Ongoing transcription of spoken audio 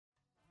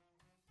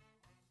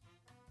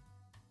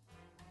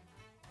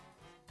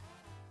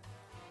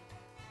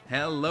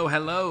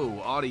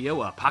Hello,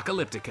 Audio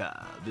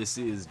Apocalyptica. This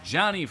is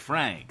Johnny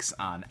Franks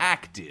on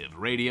Active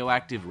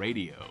Radioactive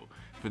Radio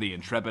for the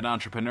intrepid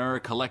entrepreneur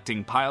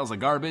collecting piles of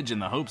garbage in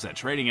the hopes of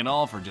trading it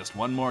all for just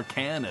one more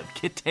can of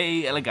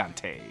Kite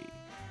Elegante.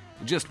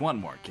 Just one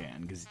more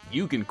can, because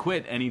you can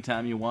quit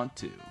anytime you want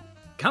to.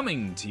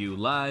 Coming to you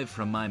live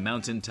from my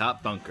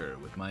mountaintop bunker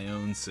with my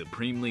own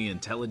supremely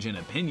intelligent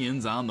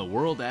opinions on the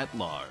world at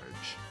large.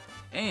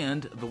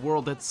 And the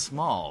world that's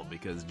small,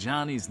 because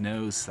Johnny's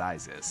no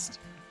sizest.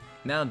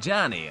 Now,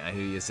 Johnny, I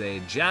hear you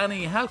say,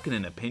 Johnny, how can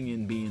an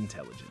opinion be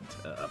intelligent?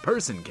 A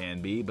person can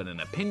be, but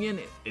an opinion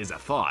is a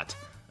thought,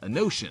 a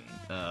notion,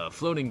 a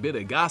floating bit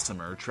of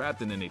gossamer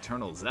trapped in an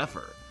eternal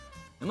zephyr.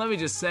 And let me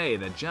just say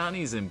that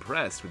Johnny's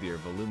impressed with your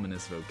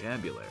voluminous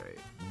vocabulary.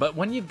 But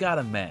when you've got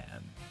a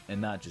man,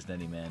 and not just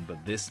any man,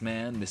 but this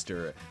man,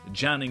 Mr.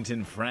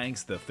 Johnington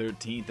Franks the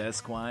 13th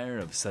Esquire,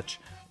 of such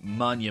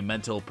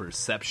monumental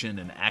perception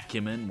and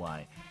acumen,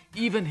 why,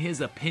 even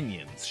his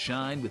opinions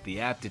shine with the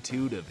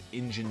aptitude of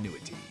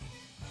ingenuity.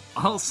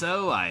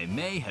 Also, I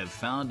may have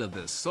found a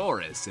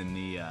thesaurus in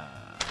the,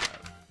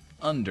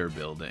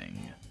 underbuilding.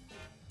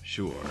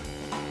 Sure.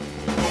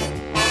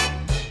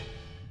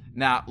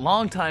 Now,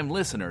 longtime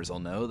listeners will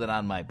know that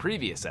on my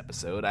previous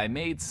episode, I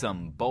made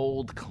some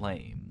bold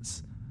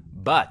claims.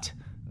 But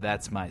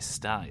that's my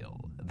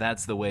style.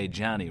 That's the way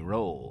Johnny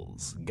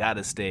rolls.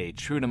 Gotta stay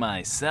true to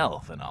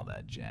myself and all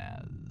that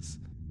jazz.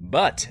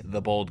 But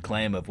the bold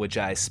claim of which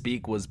I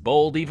speak was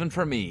bold even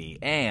for me,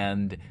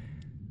 and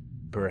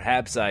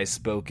perhaps I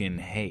spoke in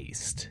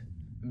haste.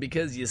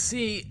 Because you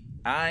see,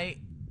 I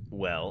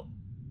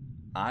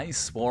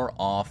swore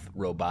off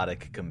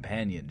robotic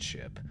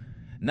companionship.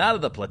 Not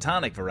of the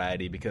platonic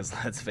variety, because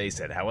let's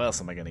face it, how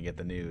else am I going to get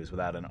the news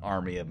without an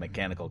army of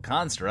mechanical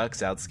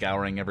constructs out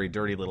scouring every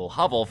dirty little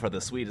hovel for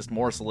the sweetest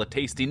morsel of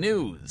tasty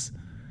news?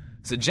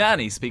 So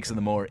Johnny speaks of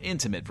the more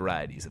intimate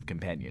varieties of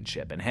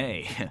companionship, and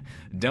hey,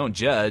 don't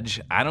judge.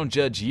 I don't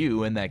judge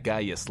you and that guy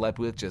you slept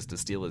with just to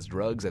steal his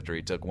drugs after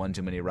he took one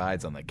too many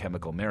rides on the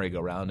chemical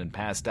merry-go-round and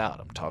passed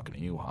out. I'm talking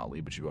to you, Holly,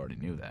 but you already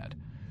knew that.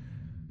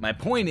 My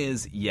point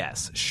is,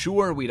 yes,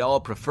 sure, we'd all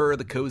prefer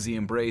the cozy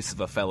embrace of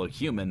a fellow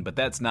human, but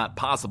that's not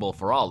possible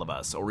for all of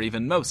us, or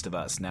even most of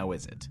us, now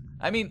is it?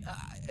 I mean,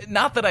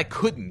 not that I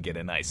couldn't get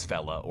a nice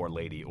fella or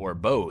lady or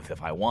both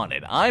if I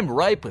wanted. I'm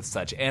ripe with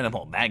such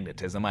animal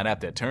magnetism I'd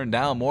have to turn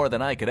down more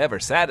than I could ever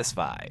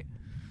satisfy.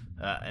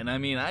 And I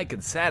mean, I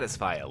could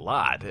satisfy a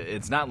lot.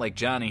 It's not like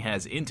Johnny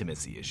has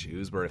intimacy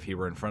issues, where if he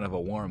were in front of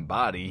a warm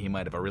body, he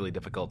might have a really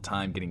difficult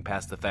time getting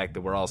past the fact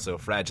that we're all so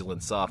fragile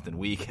and soft and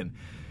weak and...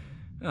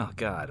 oh,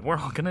 God, we're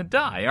all gonna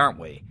die, aren't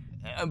we?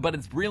 But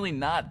it's really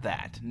not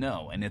that,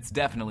 no, and it's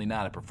definitely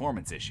not a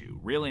performance issue.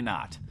 Really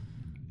not.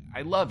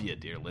 I love you,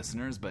 dear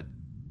listeners, but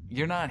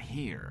you're not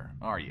here,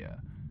 are you?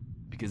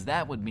 Because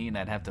that would mean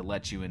I'd have to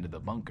let you into the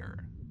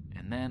bunker,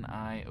 and then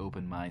I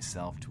open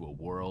myself to a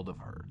world of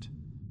hurt.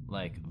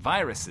 Like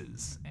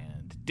viruses,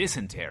 and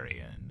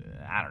dysentery, and,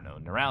 I don't know,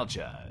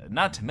 neuralgia.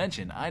 Not to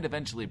mention, I'd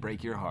eventually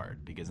break your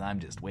heart, because I'm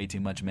just way too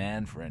much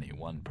man for any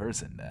one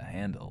person to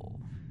handle.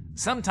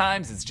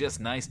 Sometimes it's just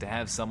nice to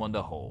have someone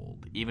to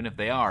hold, even if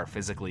they are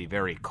physically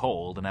very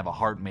cold and have a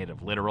heart made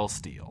of literal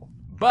steel.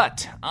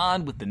 But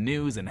on with the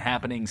news and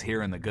happenings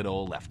here in the good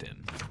old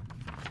Lefton.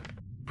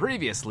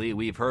 Previously,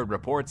 we've heard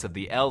reports of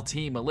the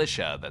LT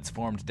militia that's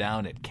formed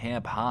down at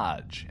Camp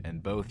Hodge,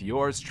 and both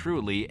yours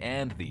truly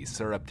and the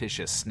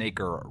surreptitious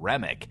snaker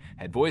Remick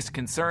had voiced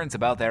concerns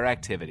about their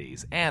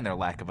activities and their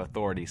lack of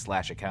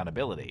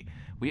authority/accountability.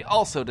 We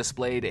also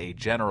displayed a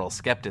general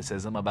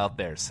skepticism about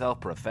their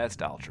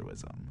self-professed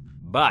altruism.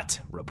 But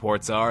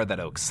reports are that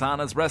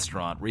Oksana's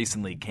restaurant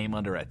recently came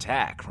under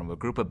attack from a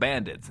group of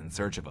bandits in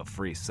search of a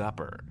free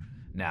supper.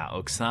 Now,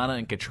 Oksana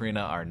and Katrina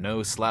are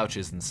no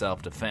slouches in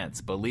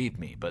self-defense, believe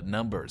me, but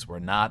numbers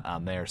were not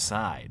on their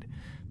side.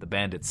 The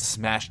bandits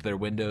smashed their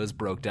windows,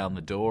 broke down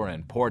the door,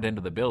 and poured into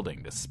the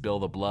building to spill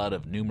the blood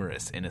of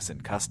numerous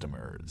innocent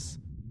customers.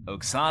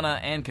 Oksana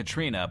and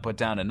Katrina put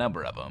down a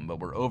number of them, but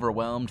were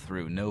overwhelmed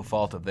through no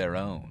fault of their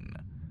own.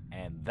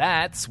 And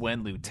that's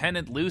when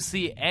Lieutenant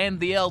Lucy and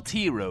the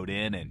LT rode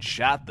in and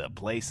shot the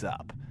place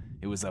up.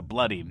 It was a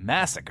bloody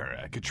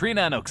massacre.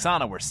 Katrina and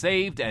Oksana were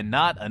saved, and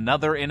not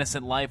another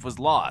innocent life was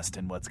lost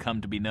in what's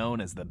come to be known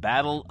as the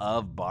Battle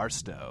of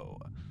Barstow.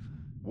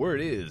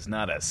 Word is,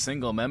 not a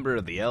single member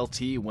of the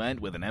LT went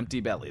with an empty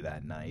belly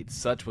that night.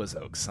 Such was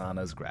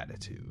Oksana's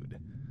gratitude.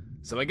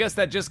 So I guess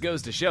that just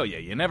goes to show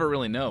you never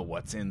really know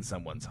what's in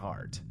someone's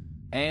heart.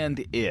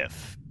 And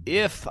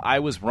if I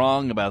was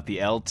wrong about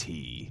the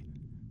LT,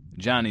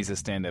 Johnny's a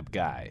stand-up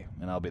guy,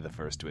 and I'll be the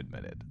first to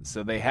admit it.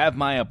 So they have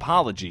my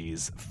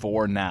apologies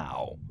for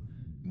now.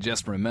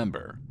 Just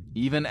remember,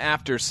 even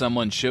after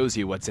someone shows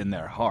you what's in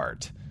their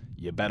heart,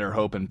 you better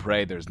hope and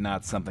pray there's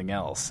not something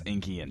else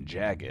inky and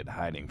jagged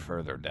hiding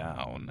further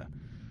down.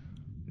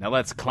 Now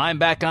let's climb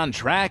back on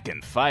track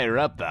and fire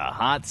up the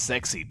hot,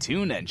 sexy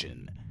tune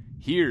engine.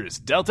 Here's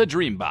Delta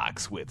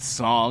Dreambox with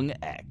Song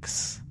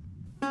X.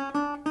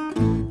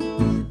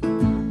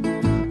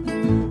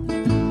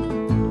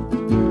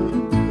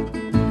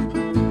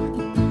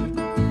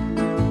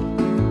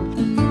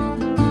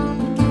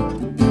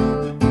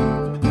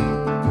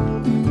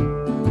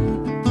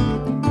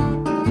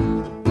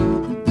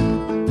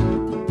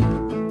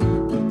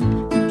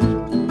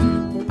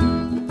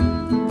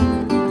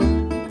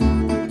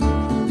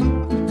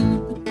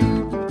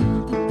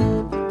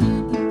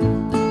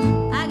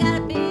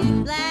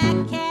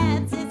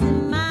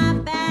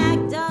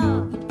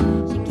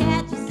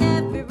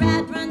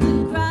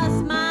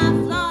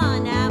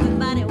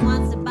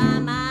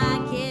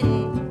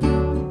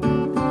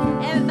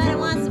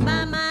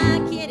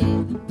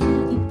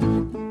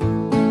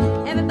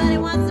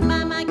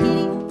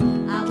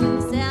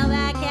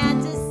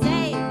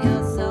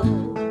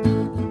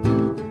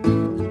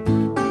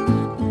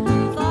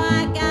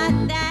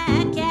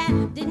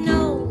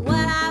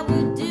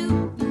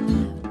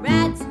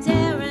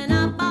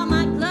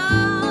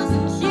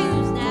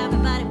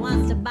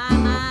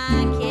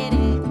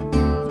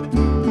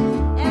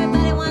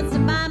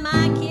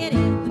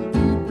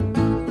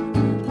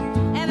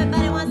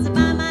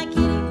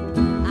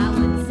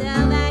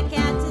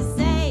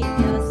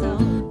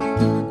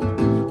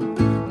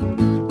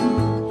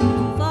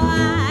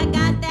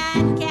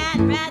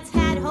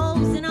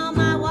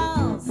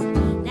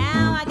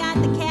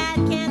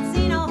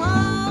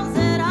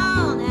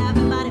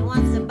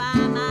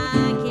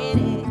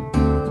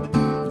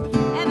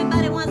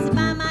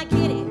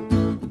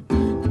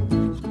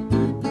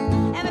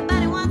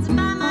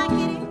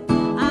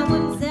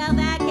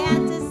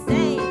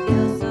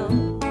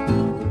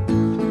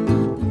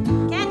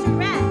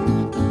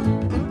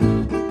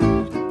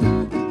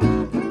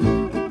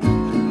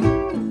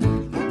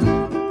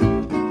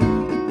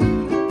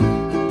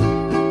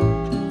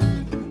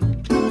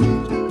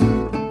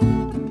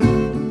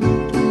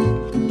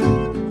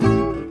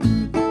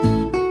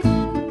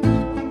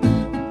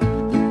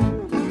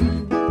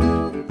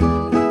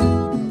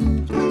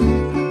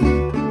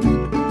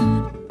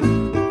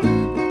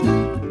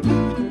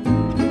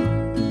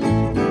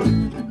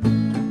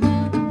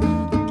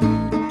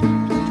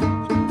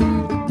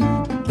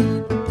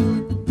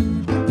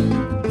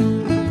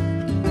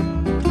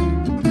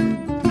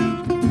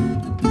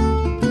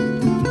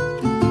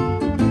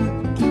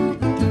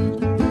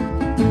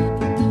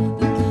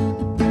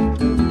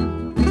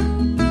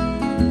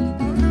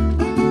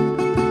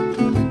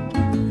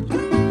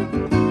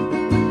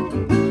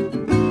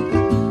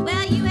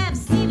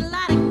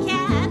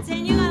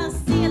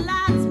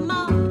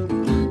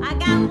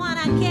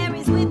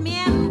 carries with me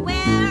everywhere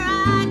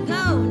I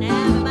go.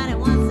 Now everybody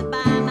wants to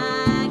buy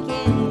my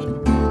kitty.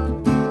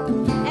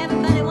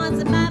 Everybody wants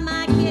to buy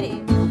my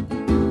kitty.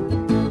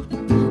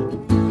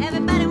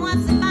 Everybody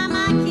wants to buy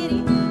my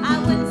kitty. I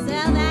wouldn't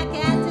sell that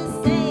cat to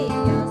save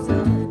your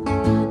soul.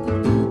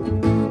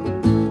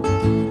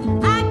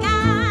 I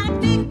got a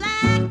big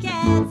black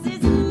cat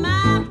sits in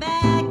my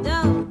back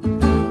door.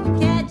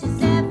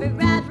 Catches every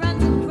rat,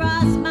 runs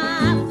across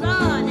my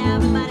floor. Now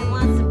everybody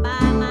wants to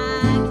buy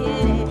my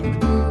kitty.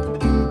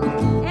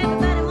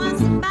 Everybody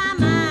wants to buy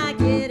my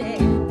kitty.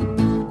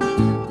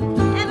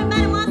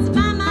 Everybody wants to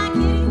buy my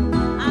kitty.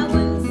 I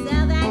wouldn't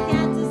sell that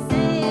cat to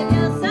save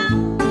your soul.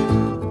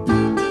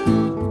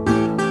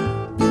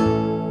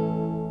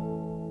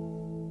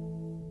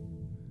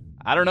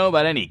 I don't know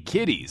about any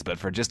kitties, but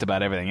for just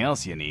about everything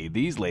else you need,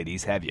 these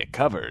ladies have you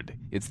covered.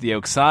 It's the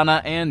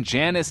Oksana and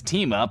Janice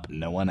team-up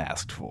no one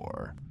asked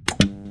for.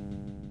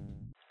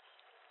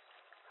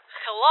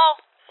 Hello?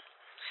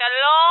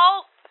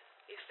 Hello?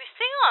 Is this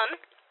thing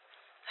on?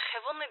 I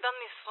have only done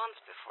this once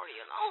before,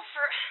 you know.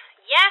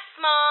 Yes,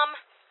 Mom.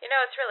 You know,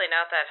 it's really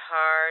not that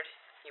hard.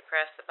 You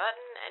press the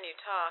button and you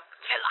talk.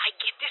 Well, I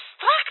get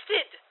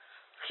distracted.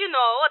 You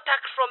know,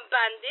 attack from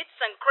bandits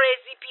and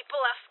crazy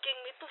people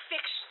asking me to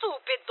fix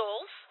stupid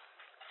dolls.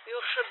 You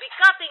should be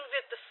cutting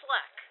with the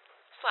slack.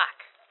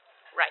 Slack.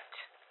 Right.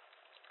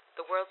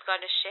 The world's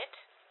gone to shit,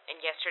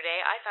 and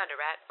yesterday I found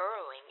a rat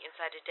burrowing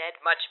inside a dead,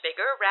 much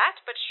bigger rat,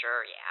 but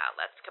sure, yeah,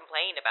 let's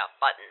complain about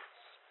buttons.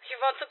 You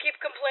want to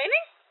keep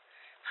complaining?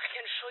 I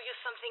can show you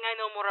something I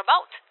know more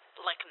about,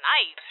 like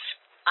knives.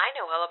 I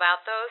know all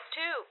about those,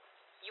 too.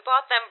 You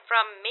bought them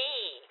from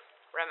me,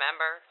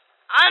 remember?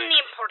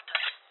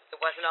 Unimportant. It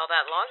wasn't all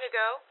that long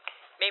ago.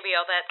 Maybe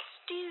all that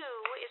stew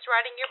is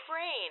rotting your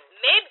brain.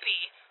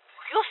 Maybe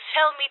you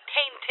sell me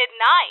tainted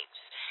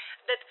knives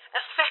that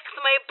affect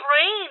my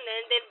brain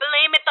and then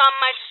blame it on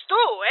my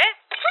stew, eh?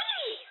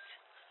 Please!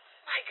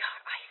 My God,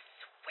 I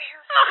swear.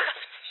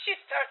 She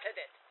started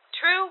it.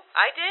 True,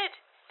 I did.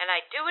 And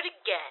I'd do it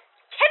again.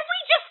 Can we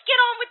just get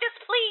on with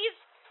this,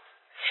 please?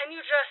 Can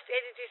you just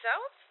edit this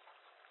out?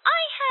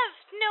 I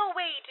have no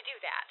way to do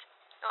that.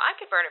 Oh, I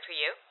could burn it for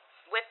you.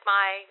 With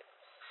my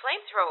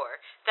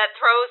flamethrower that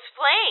throws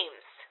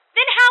flames.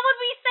 Then how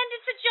would we send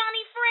it to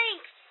Johnny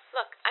Franks?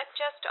 Look, I'm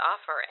just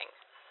offering.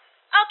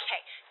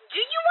 Okay, do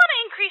you want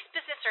to increase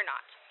business or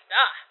not?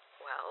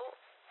 Well,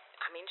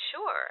 I mean,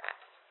 sure.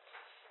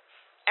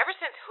 Ever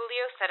since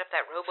Julio set up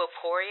that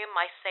Roboporium,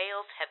 my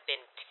sales have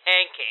been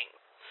tanking.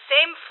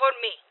 Same for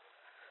me.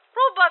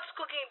 Robots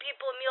cooking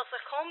people meals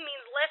at home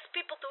means less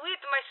people to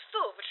eat my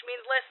stew, which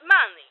means less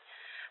money.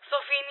 So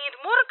we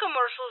need more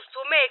commercials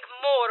to make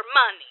more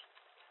money.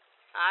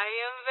 I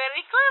am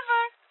very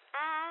clever.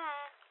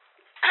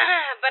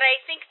 But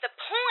I think the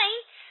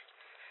point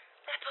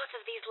that both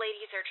of these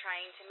ladies are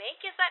trying to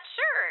make is that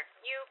sure,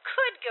 you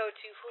could go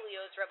to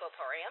Julio's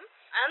Roboporium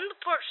and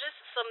purchase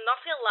some not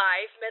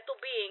alive metal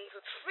beings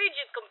with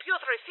frigid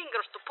computery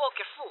fingers to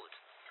poke your food.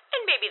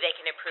 And maybe they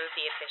can improve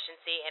the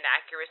efficiency and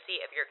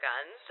accuracy of your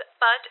guns,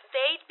 but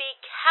they'd be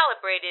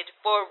calibrated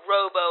for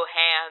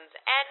robo-hands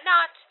and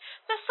not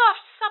the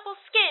soft,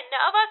 supple skin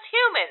of us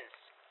humans.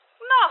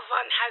 No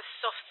one has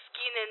soft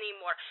skin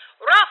anymore.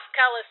 Rough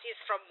calluses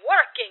from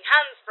working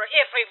hands for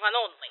everyone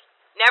only.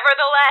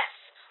 Nevertheless,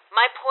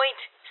 my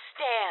point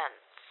stands.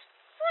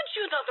 Would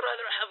you not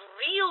rather have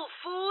real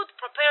food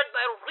prepared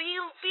by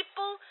real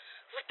people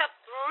with that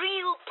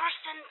real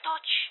person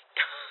touch?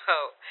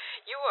 Oh,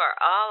 you are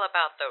all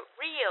about the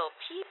real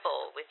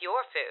people with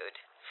your food.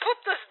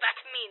 What does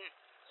that mean?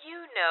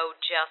 You know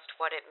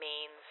just what it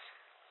means.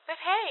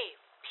 But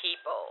hey,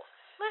 people,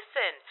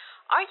 listen,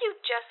 are you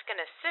just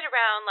gonna sit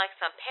around like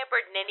some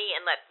pampered ninny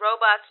and let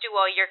robots do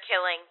all your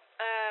killing?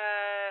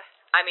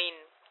 I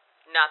mean,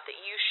 not that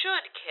you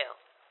should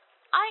kill.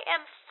 I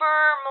am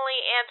firmly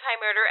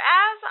anti-murder,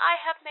 as I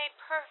have made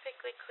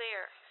perfectly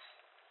clear.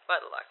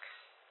 But look,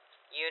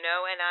 you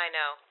know and I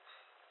know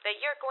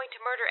that you're going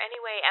to murder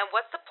anyway, and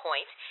what's the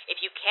point if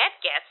you can't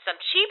get some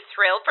cheap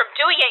thrill from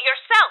doing it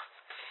yourself?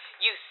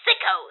 You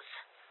sickos!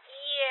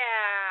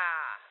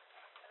 Yeah.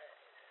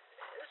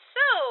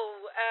 So,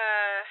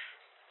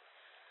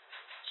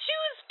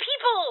 choose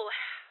people,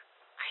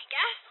 I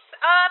guess,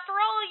 for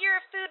all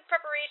your food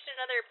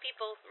preparation and other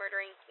people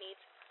murdering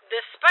needs.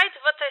 Despite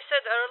what I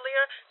said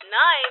earlier,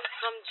 knives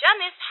from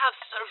Janice have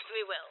served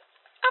me well.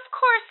 Of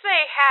course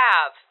they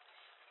have.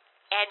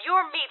 And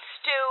your meat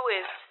stew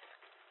is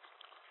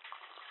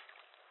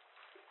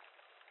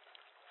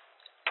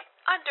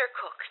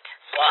undercooked.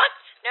 What?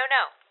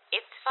 No,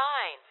 it's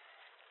fine.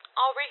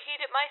 I'll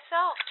reheat it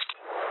myself.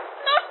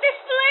 Not this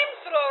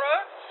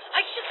flamethrower.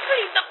 I just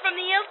cleaned up from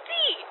the LT.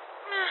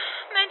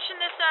 Mention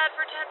this ad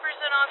for 10%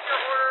 off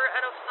your order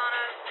at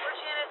Oksana's or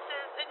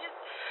Janice's and just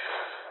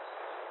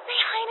say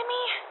hi to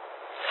me,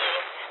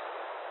 please.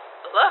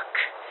 Look,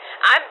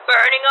 I'm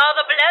burning all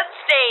the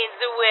bloodstains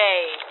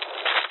away.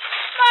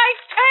 My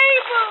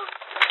table!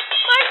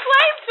 My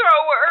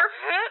flamethrower!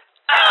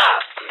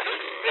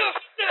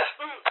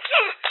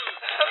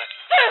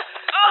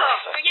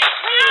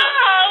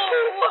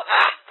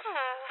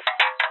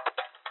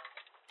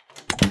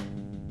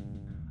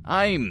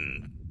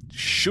 I'm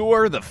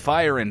sure the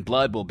fire and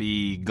blood will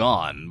be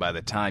gone by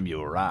the time you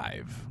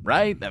arrive,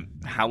 right?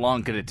 How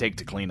long could it take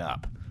to clean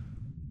up?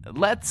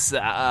 Let's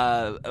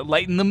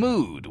lighten the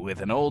mood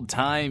with an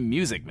old-time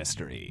music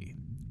mystery.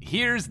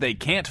 Here's They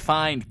Can't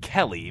Find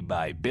Kelly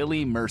by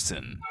Billy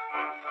Merson.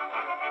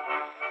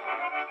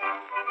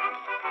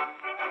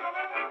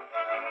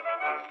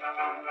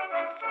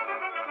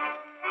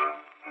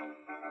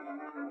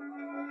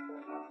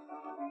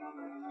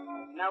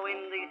 Now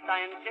in these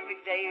scientific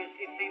days,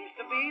 it seems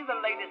to be the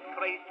latest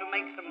craze to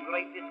make some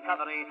great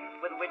discovery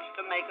with which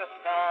to make us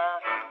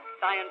stir.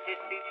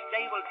 Scientists each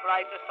day will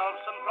try to solve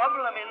some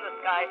problem in the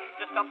sky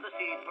to stop the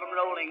seas from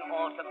rolling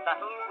or to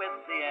battle with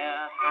the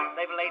air.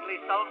 They've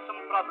lately solved some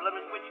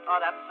problems which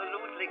are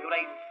absolutely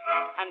great,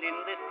 and in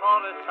this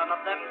chorus some of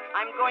them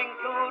I'm going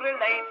to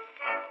relate.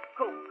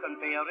 Cook and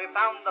Peary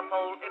found the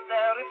pole if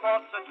their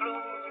reports are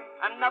true.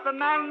 Another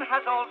man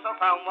has also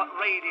found what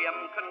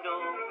radium can do.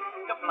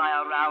 To fly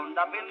around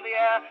up in the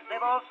air,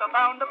 they've also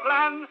found a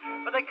plan,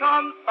 but they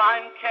can't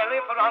find Kelly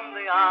from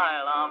the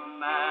Isle of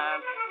Man.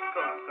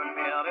 Cook and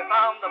Peary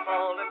found the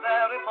pole if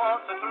their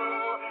reports are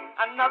true.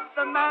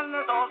 Another man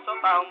has also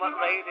found what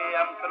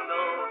radium can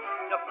do.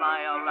 To fly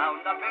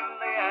around up in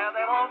the air,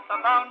 they've also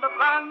found a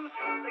plan.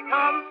 They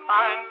can't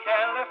find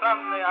Kelly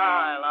from the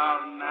Isle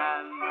of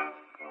Man.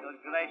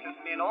 Good gracious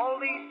me, and all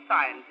these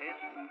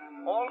scientists,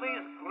 all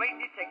these great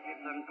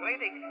detectives and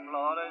great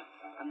explorers,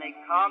 and they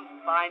can't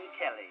find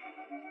Kelly.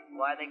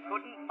 Why, they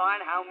couldn't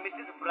find how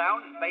Mrs.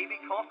 Brown's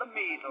baby caught the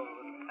measles.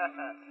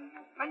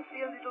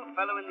 Fancy a little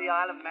fellow in the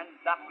Isle of Man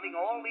baffling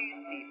all these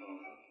people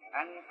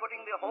and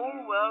putting the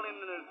whole world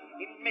in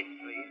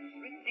mystery. It's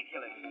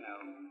ridiculous, you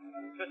know.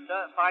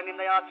 To find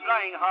him they are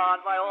trying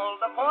hard, while all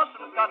the ports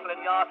from Scotland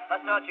Yard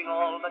are searching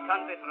all the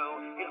country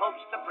through in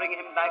hopes to bring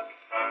him back.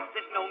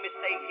 There's no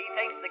mistake, he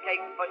takes the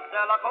cake, for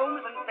Sherlock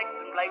Holmes and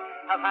Sexton Blake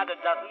have had a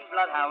dozen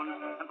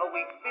bloodhounds and for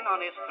weeks been on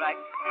his track.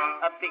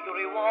 A big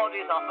reward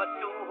is offered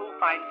to who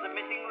finds the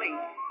missing link,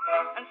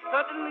 and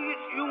certainly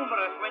it's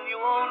humorous when you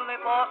only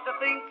pause to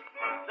think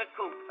that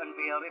Cook and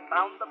Peary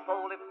found the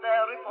pole if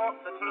their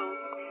reports are true.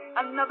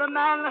 Another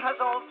man has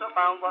also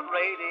found what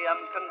radium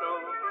can do.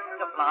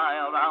 To fly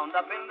around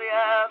up in the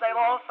air, they've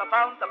also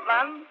found the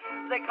plan.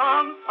 They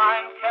can't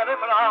find Kelly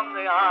from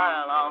the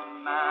Isle of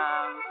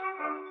Man.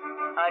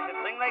 I should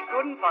think they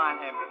couldn't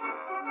find him.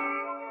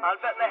 I'll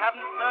bet they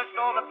haven't searched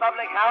all the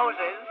public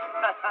houses.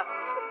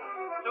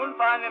 Soon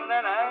find him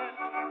then, eh?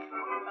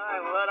 My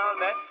word, I'll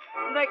bet.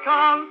 They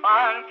can't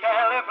find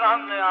Kelly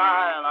from the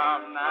Isle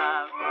of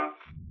Man.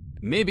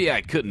 Maybe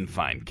I couldn't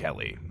find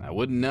Kelly. I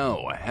wouldn't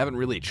know. I haven't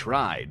really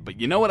tried. But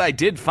you know what I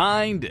did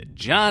find?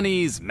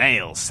 Johnny's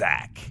mail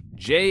sack.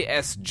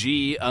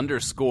 JSG_temp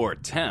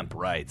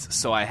writes,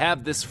 so I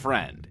have this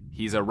friend.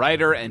 He's a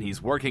writer and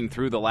he's working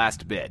through the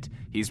last bit.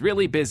 He's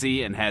really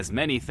busy and has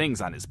many things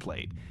on his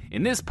plate.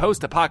 In this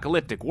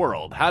post-apocalyptic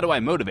world, how do I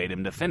motivate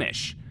him to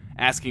finish?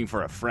 Asking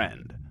for a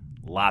friend.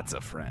 Lots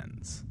of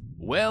friends.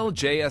 Well,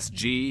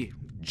 JSG,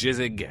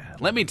 Jizzig,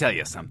 let me tell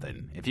you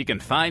something. If you can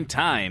find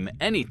time,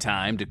 any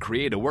time, to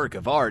create a work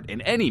of art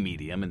in any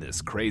medium in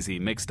this crazy,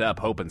 mixed-up,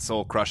 hope and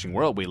soul-crushing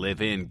world we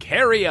live in,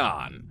 carry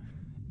on!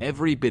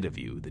 Every bit of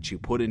you that you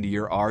put into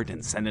your art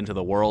and send into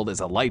the world is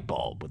a light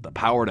bulb with the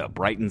power to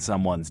brighten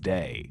someone's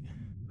day.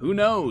 Who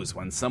knows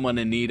when someone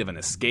in need of an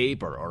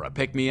escape or a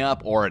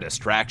pick-me-up or a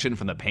distraction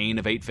from the pain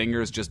of 8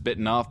 fingers just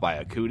bitten off by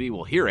a cootie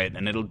will hear it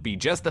and it'll be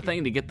just the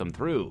thing to get them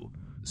through.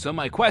 So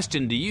my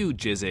question to you,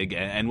 Jizzig,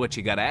 and what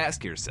you gotta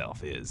ask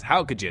yourself is,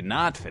 how could you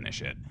not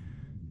finish it?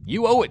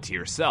 You owe it to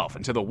yourself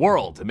and to the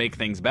world to make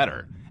things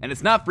better. And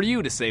it's not for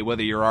you to say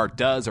whether your art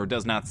does or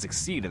does not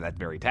succeed at that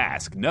very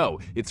task. No,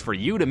 it's for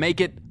you to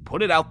make it,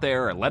 put it out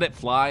there, and let it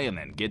fly, and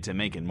then get to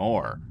making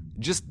more.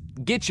 Just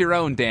get your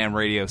own damn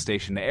radio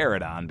station to air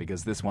it on,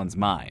 because this one's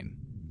mine.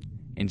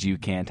 And you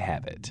can't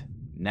have it.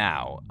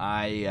 Now,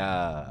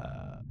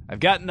 I've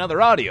got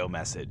another audio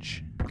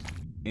message.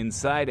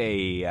 Inside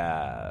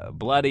a,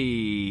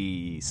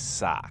 bloody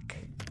sock.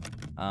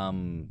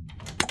 Wait.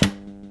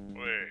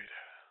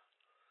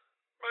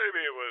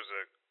 Maybe it was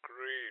a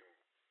green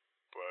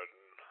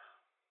button.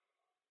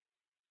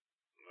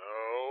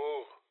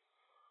 No.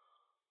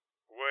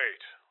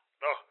 Wait.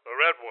 No, the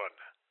red one.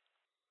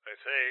 I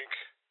think.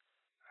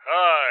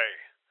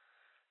 Hi.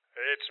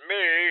 It's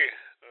me,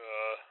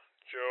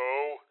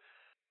 Joe.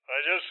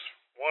 I just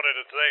wanted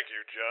to thank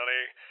you,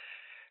 Johnny,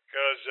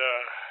 'cause,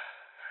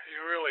 you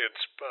really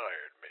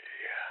inspired me.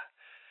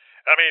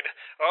 I mean,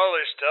 all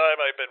this time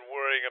I've been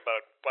worrying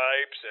about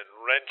pipes and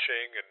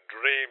wrenching and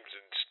dreams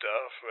and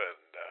stuff,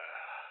 and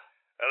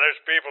there's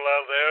people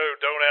out there who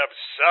don't have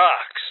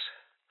socks.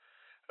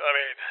 I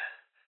mean,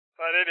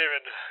 I didn't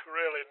even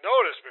really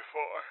notice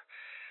before.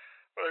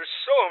 But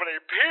there's so many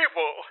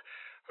people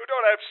who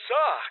don't have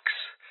socks.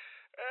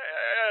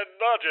 And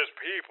not just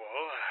people.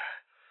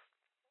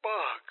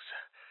 Bugs.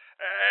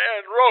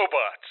 And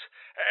robots.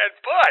 And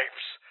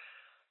pipes.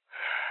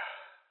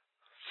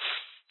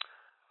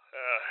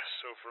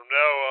 So from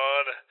now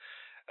on,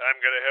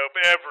 I'm going to help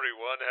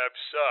everyone have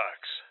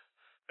socks.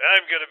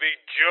 I'm gonna be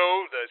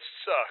Joe the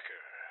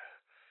Socker.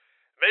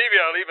 Maybe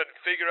I'll even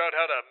figure out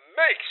how to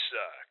make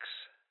socks.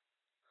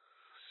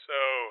 So,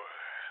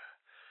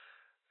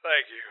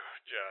 thank you,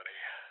 Johnny.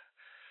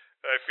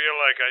 I feel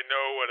like I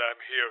know what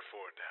I'm here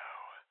for now.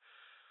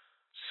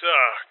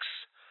 Socks.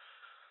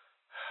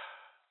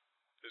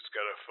 Just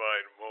gotta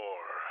find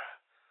more.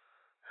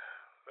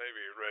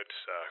 Maybe red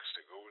socks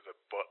to go with a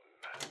button.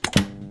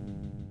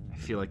 I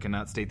feel I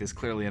cannot state this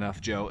clearly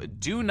enough, Joe.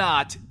 Do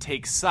not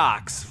take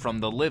socks from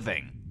the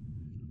living.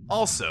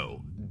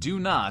 Also, do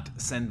not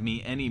send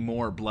me any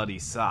more bloody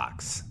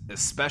socks,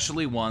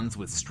 especially ones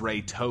with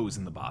stray toes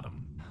in the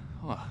bottom.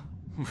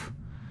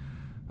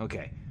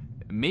 Okay,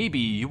 maybe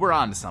you were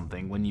onto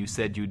something when you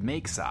said you'd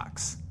make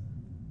socks.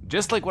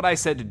 Just like what I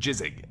said to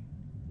Jizzig.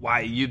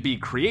 Why, you'd be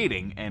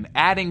creating and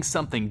adding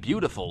something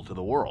beautiful to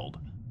the world.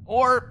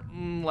 Or,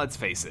 let's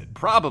face it,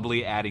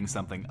 probably adding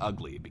something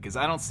ugly, because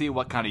I don't see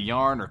what kind of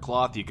yarn or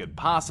cloth you could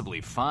possibly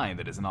find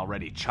that isn't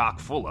already chock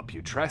full of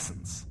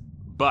putrescence.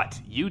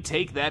 But you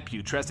take that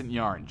putrescent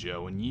yarn,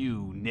 Joe, and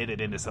you knit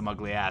it into some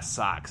ugly-ass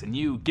socks, and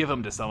you give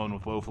them to someone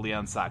with woefully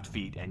unsocked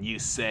feet, and you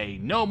say,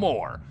 no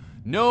more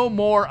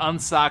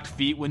unsocked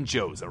feet when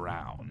Joe's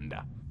around.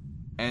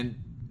 And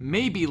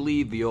maybe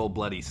leave the old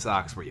bloody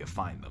socks where you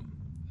find them.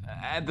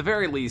 At the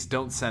very least,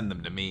 don't send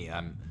them to me.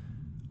 I'm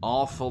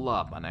all full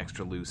up on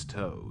extra loose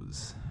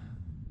toes.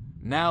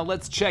 Now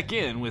let's check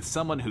in with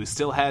someone who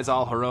still has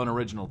all her own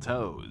original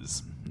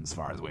toes, as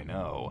far as we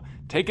know.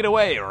 Take it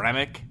away,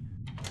 Remick.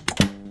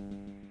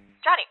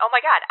 Johnny, oh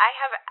my god, I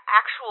have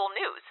actual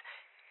news.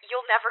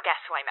 You'll never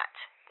guess who I met.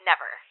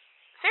 Never.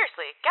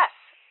 Seriously, guess.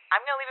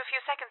 I'm gonna leave a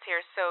few seconds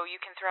here so you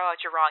can throw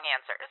out your wrong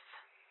answers.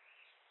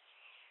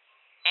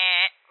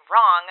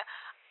 Wrong.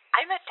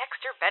 I met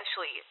Dexter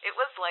Benchley. It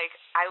was like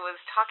I was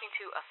talking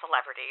to a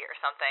celebrity or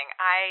something.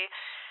 I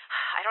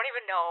don't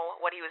even know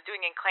what he was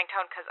doing in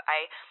Clangtown because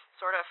I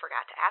sort of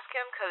forgot to ask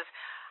him because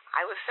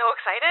I was so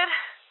excited.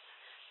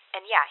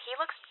 And yeah, he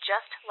looks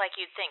just like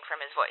you'd think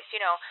from his voice. You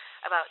know,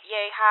 about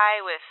yay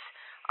high with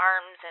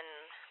arms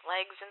and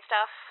legs and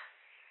stuff.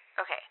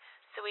 Okay,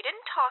 so we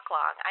didn't talk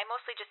long. I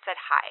mostly just said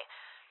hi.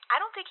 I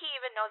don't think he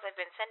even knows I've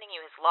been sending you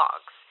his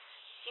logs.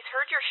 He's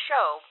heard your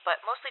show,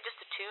 but mostly just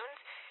the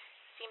tunes.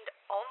 Seemed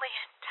only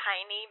a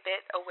tiny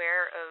bit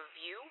aware of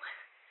you.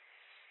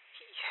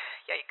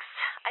 Yikes.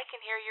 I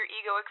can hear your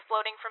ego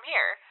exploding from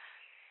here.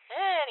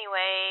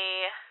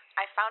 Anyway,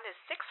 I found his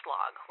 6th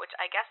log, which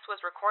I guess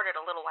was recorded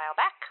a little while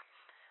back.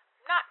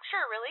 Not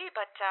sure really,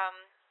 but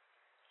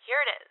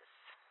here it is.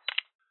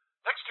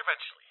 Dexter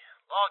Benchley,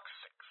 log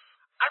 6.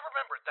 I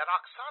remembered that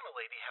Oksana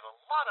lady had a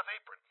lot of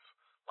aprons.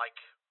 Like,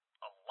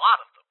 a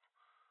lot of them.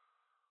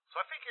 So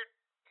I figured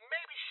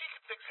maybe she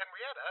could fix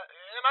Henrietta,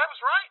 and I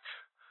was right.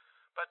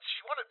 But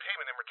she wanted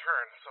payment in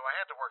return, so I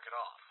had to work it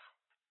off.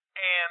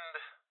 And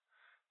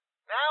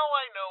now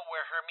I know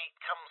where her meat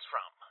comes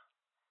from.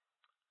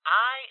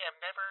 I am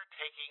never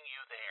taking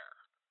you there.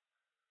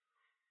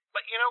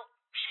 But, you know,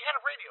 she had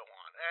a radio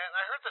on, and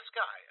I heard this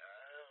guy,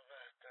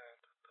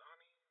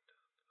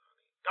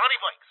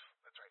 Donnie Blanks.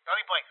 That's right,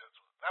 Donnie Blanks.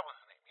 That was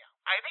his name, yeah.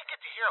 I didn't get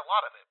to hear a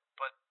lot of it,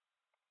 but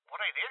what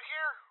I did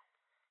hear,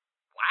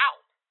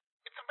 wow.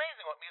 It's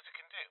amazing what music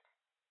can do.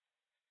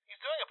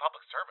 He's doing a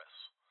public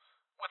service.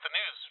 With the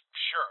news,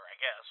 sure, I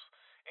guess.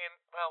 And,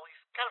 well,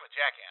 he's kind of a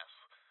jackass.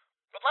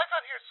 But life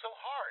out here is so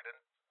hard, and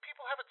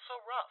people have it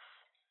so rough.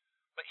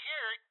 But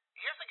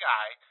here's a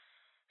guy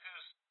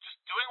who's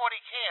just doing what he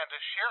can to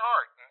share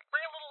art and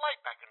bring a little light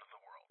back into the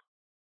world.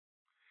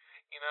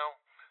 You know,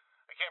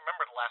 I can't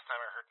remember the last time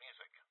I heard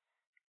music.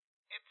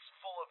 It's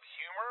full of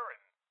humor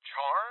and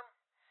charm,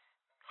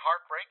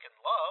 heartbreak and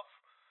love,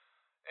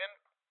 and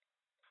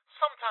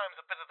sometimes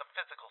a bit of the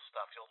physical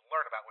stuff you'll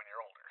learn about when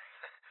you're older.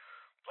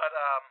 But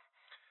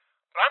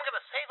I'm going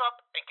to save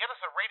up and get us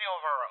a radio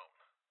of our own.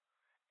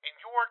 And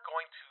you're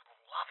going to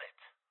love it.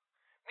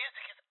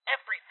 Music is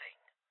everything.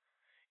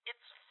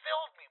 It's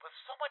filled me with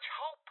so much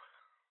hope.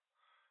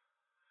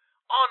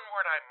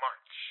 Onward I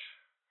march.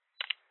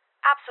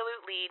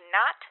 Absolutely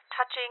not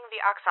touching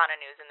the Oksana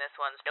news in this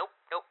one. Nope.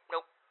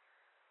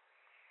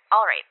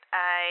 All right,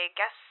 I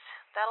guess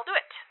that'll do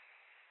it.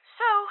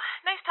 So,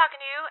 nice talking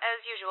to you,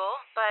 as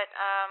usual, but,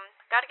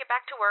 gotta get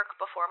back to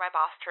work before my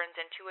boss turns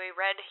into a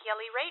red,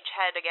 yelly rage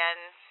head again.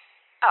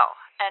 Oh,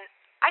 and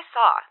I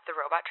saw the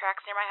robot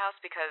tracks near my house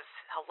because,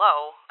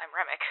 hello, I'm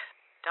Remick.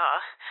 Duh.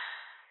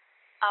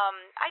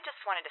 I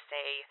just wanted to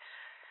say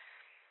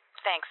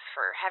thanks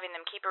for having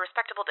them keep a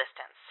respectable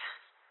distance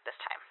this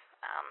time.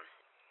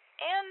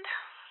 And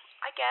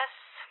I guess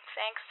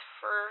thanks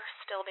for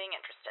still being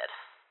interested.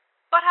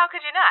 But how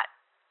could you not?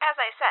 As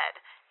I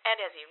said,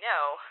 and as you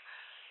know,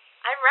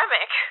 I'm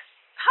Remick.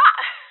 Ha!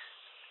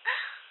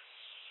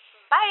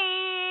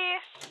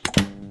 Bye!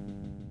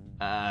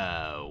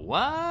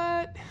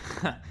 What?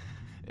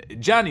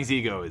 Johnny's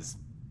ego is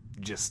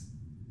just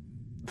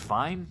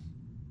fine?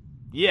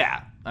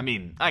 Yeah, I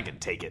mean, I can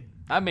take it.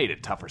 I made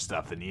it tougher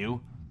stuff than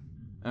you.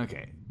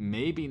 Okay,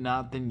 maybe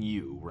not than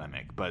you,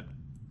 Remick, but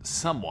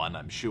someone,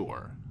 I'm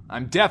sure.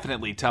 I'm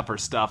definitely tougher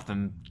stuff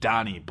than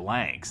Donnie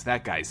Blanks.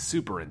 That guy's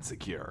super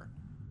insecure.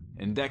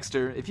 And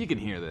Dexter, if you can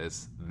hear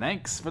this,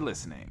 thanks for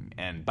listening.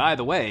 And by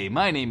the way,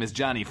 my name is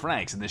Johnny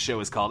Franks, and this show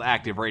is called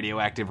Active Radio,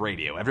 Active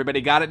Radio.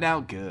 Everybody got it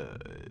now?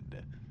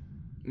 Good.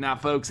 Now,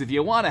 folks, if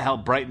you want to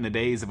help brighten the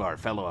days of our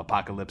fellow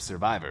apocalypse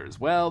survivors,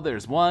 well,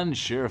 there's one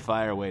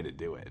surefire way to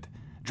do it.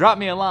 Drop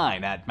me a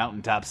line at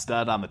Mountaintop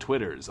Stud on the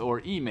Twitters,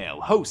 or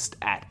email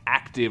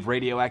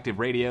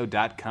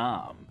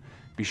host@activeradioactiveradio.com.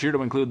 Be sure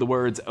to include the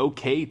words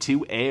OK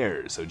to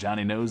air so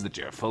Johnny knows that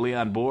you're fully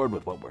on board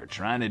with what we're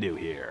trying to do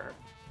here.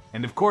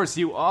 And of course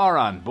you are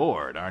on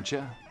board, aren't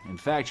you? In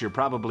fact, you're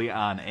probably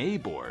on a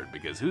board,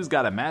 because who's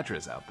got a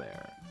mattress out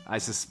there? I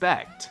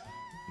suspect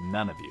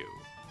none of you.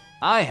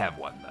 I have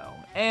one, though,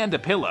 and a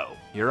pillow.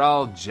 You're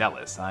all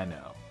jealous, I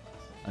know.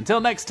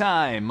 Until next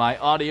time, my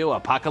audio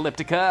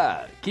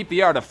apocalyptica, keep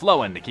the art of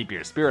flowing to keep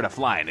your spirit a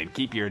flying, and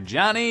keep your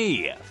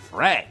Johnny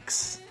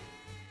Franks.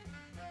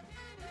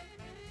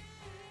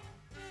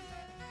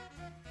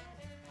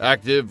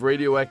 Active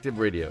Radioactive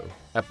Radio,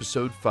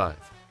 Episode 5,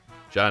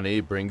 Johnny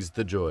Brings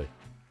the Joy.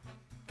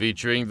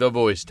 Featuring the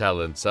voice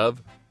talents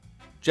of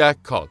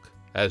Jack Kalk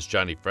as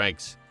Johnny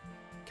Franks,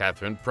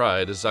 Catherine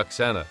Pride as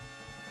Oksana,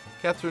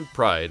 Catherine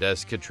Pride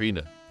as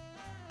Katrina,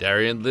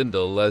 Darian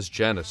Lindell as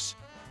Janice,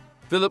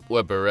 Philip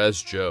Weber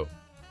as Joe,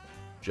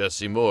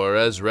 Jesse Moore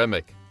as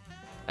Remick,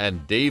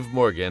 and Dave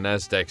Morgan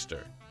as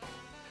Dexter.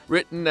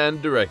 Written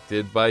and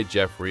directed by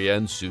Jeffrey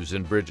and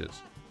Susan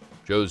Bridges.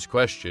 Joe's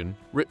Question,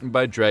 written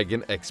by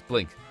Dragon X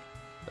Blink.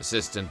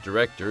 Assistant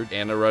Director,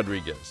 Anna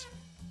Rodriguez.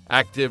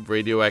 Active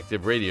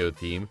Radioactive Radio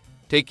theme,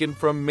 taken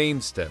from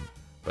Mainstem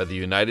by the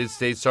United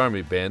States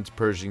Army Band's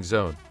Pershing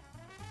Zone.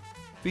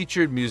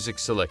 Featured music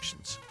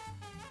selections.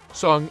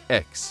 Song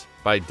X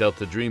by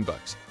Delta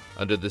Dreambucks,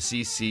 under the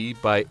CC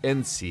by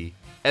NC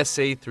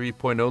SA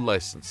 3.0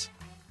 license.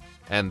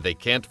 And They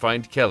Can't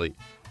Find Kelly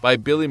by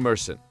Billy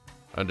Merson,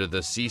 under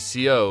the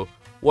CCO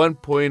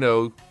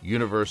 1.0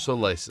 Universal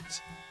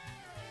license.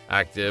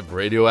 Active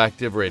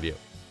Radioactive Radio,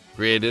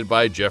 created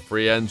by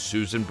Jeffrey and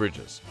Susan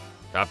Bridges.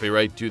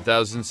 Copyright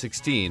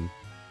 2016,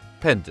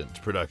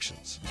 Pendant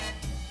Productions.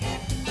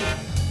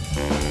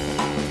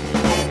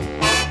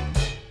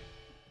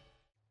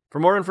 For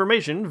more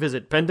information,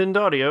 visit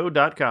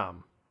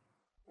pendantaudio.com.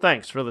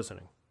 Thanks for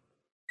listening.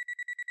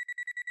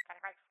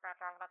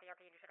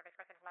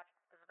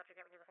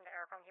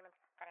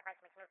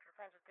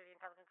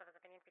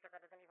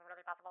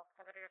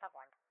 Consider yourself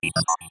warned.